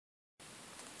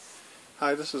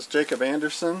Hi, this is Jacob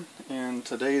Anderson, and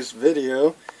today's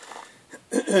video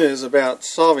is about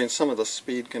solving some of the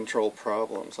speed control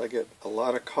problems. I get a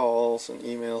lot of calls and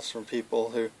emails from people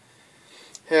who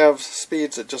have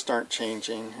speeds that just aren't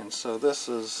changing, and so this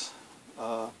is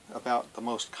about the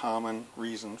most common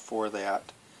reason for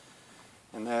that,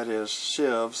 and that is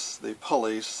sheaves, the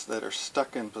pulleys that are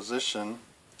stuck in position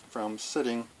from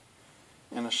sitting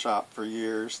in a shop for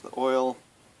years. The oil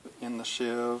in the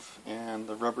sheave and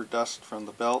the rubber dust from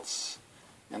the belts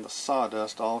and the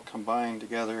sawdust all combine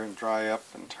together and dry up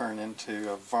and turn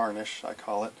into a varnish, I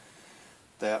call it,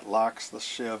 that locks the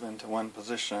sheave into one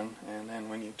position, and then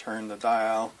when you turn the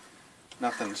dial,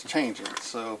 nothing's changing.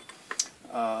 So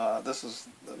this is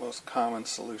the most common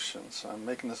solution. So I'm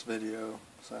making this video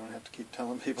so I don't have to keep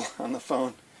telling people on the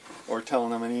phone or telling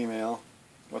them an email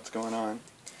what's going on.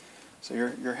 So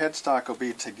your headstock will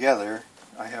be together.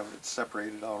 I have it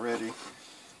separated already,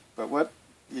 but what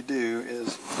you do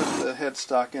is put the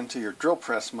headstock into your drill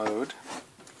press mode,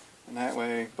 and that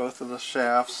way both of the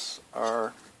shafts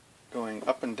are going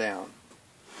up and down.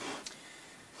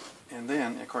 And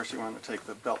then of course you want to take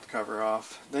the belt cover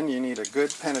off. Then you need a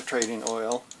good penetrating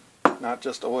oil, not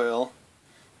just oil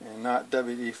and not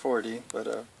WD-40, but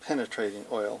a penetrating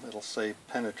oil. It'll say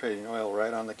penetrating oil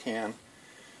right on the can.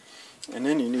 And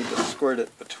then you need to squirt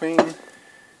it between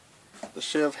the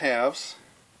sheave halves.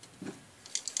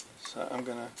 So I'm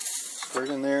going to squirt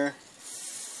in there,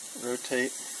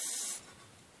 rotate,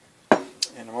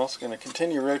 and I'm also going to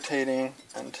continue rotating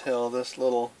until this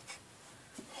little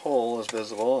hole is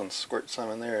visible, and squirt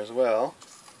some in there as well.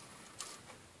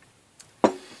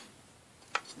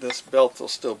 This belt will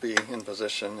still be in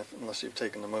position unless you've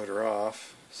taken the motor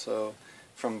off, so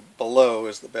from below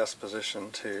is the best position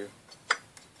to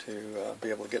be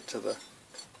able to get to the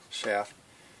shaft.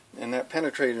 And that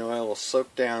penetrating oil will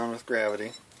soak down with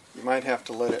gravity. You might have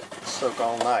to let it soak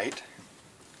all night.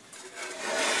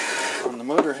 On the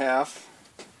motor half,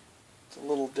 it's a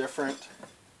little different.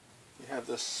 You have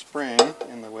this spring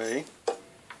in the way.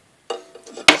 But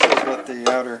this is what the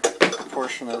outer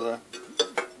portion of the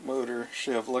motor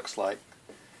sheave looks like.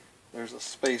 There's a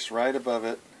space right above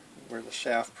it where the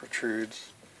shaft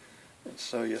protrudes. And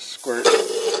so you squirt on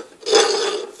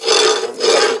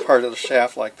the upper part of the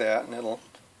shaft like that, and it'll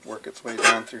work its way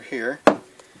down through here.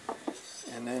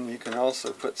 And then you can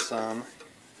also put some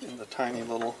in the tiny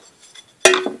little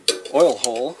oil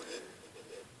hole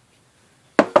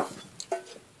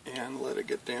and let it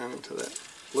get down into that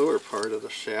lower part of the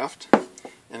shaft.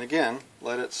 And again,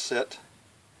 let it sit.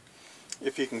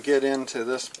 If you can get into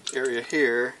this area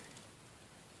here,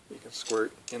 you can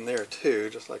squirt in there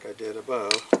too, just like I did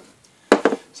above.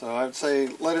 So I would say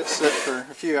let it sit for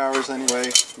a few hours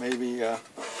anyway, maybe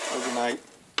overnight.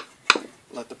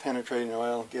 Let the penetrating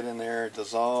oil get in there,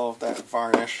 dissolve that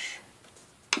varnish.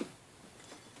 And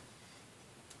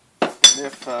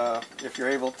if you're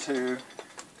able to,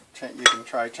 you can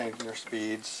try changing your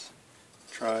speeds.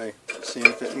 Try seeing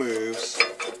if it moves.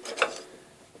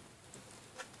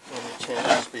 When you change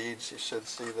your speeds, you should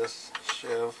see this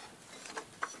sheave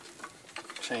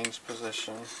change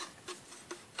position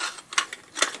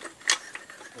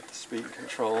with the speed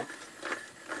control.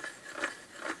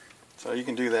 So you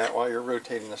can do that while you're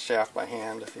rotating the shaft by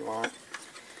hand if you want.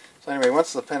 So anyway,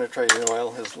 once the penetrating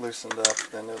oil has loosened up,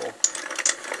 then it'll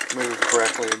move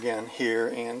correctly again here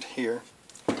and here.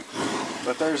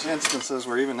 But there's instances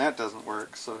where even that doesn't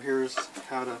work, so here's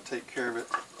how to take care of it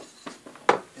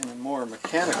in a more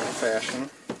mechanical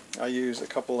fashion. I use a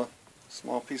couple of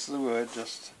small pieces of wood,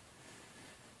 just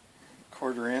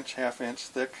 1/4 inch, 1/2 inch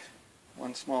thick,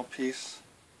 one small piece.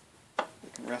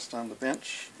 It can rest on the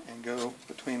bench and go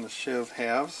between the sheave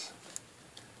halves.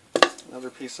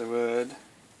 Another piece of wood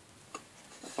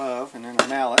above, and then a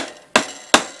mallet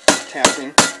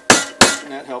tapping,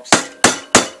 and that helps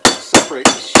separate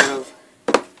the sheave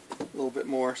a little bit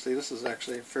more. See, this is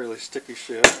actually a fairly sticky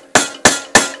sheave. It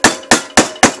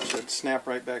should snap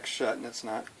right back shut, and it's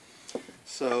not.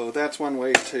 So that's one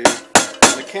way to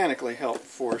mechanically help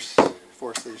force the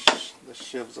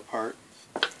sheaves apart.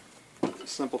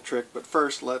 Simple trick, but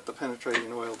first let the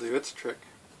penetrating oil do its trick.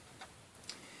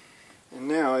 And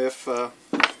now if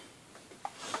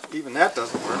even that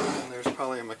doesn't work, then there's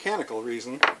probably a mechanical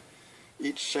reason.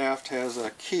 Each shaft has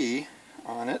a key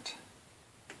on it.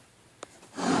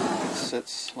 It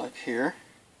sits like here,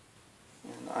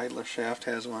 and the idler shaft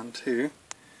has one too.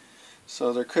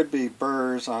 So there could be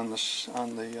burrs on the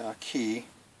key,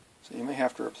 so you may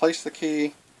have to replace the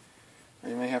key, or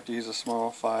you may have to use a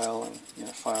small file and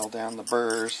file down the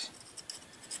burrs,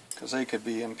 because they could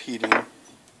be impeding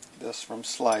this from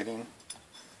sliding.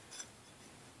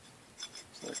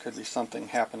 So there could be something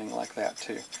happening like that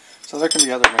too. So there can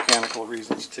be other mechanical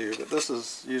reasons too, but this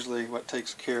is usually what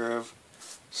takes care of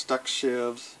stuck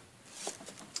sheaves.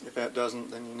 If that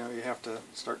doesn't, then you know you have to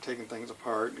start taking things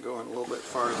apart and going a little bit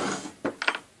farther.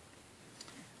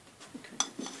 Okay.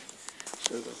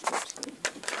 Show the website.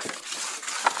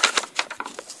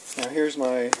 Now here's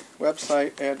my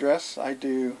website address. I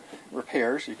do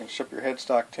repairs. You can ship your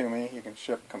headstock to me. You can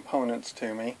ship components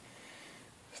to me.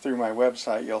 Through my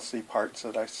website you'll see parts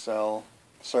that I sell,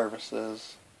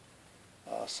 services,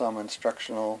 some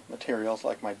instructional materials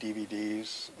like my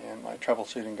DVDs and my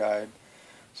troubleshooting guide.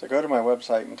 So go to my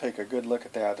website and take a good look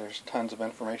at that. There's tons of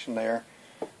information there.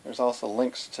 There's also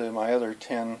links to my other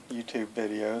 10 YouTube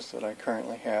videos that I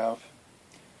currently have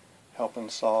helping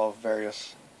solve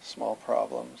various small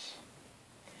problems.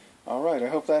 Alright, I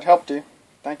hope that helped you.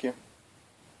 Thank you.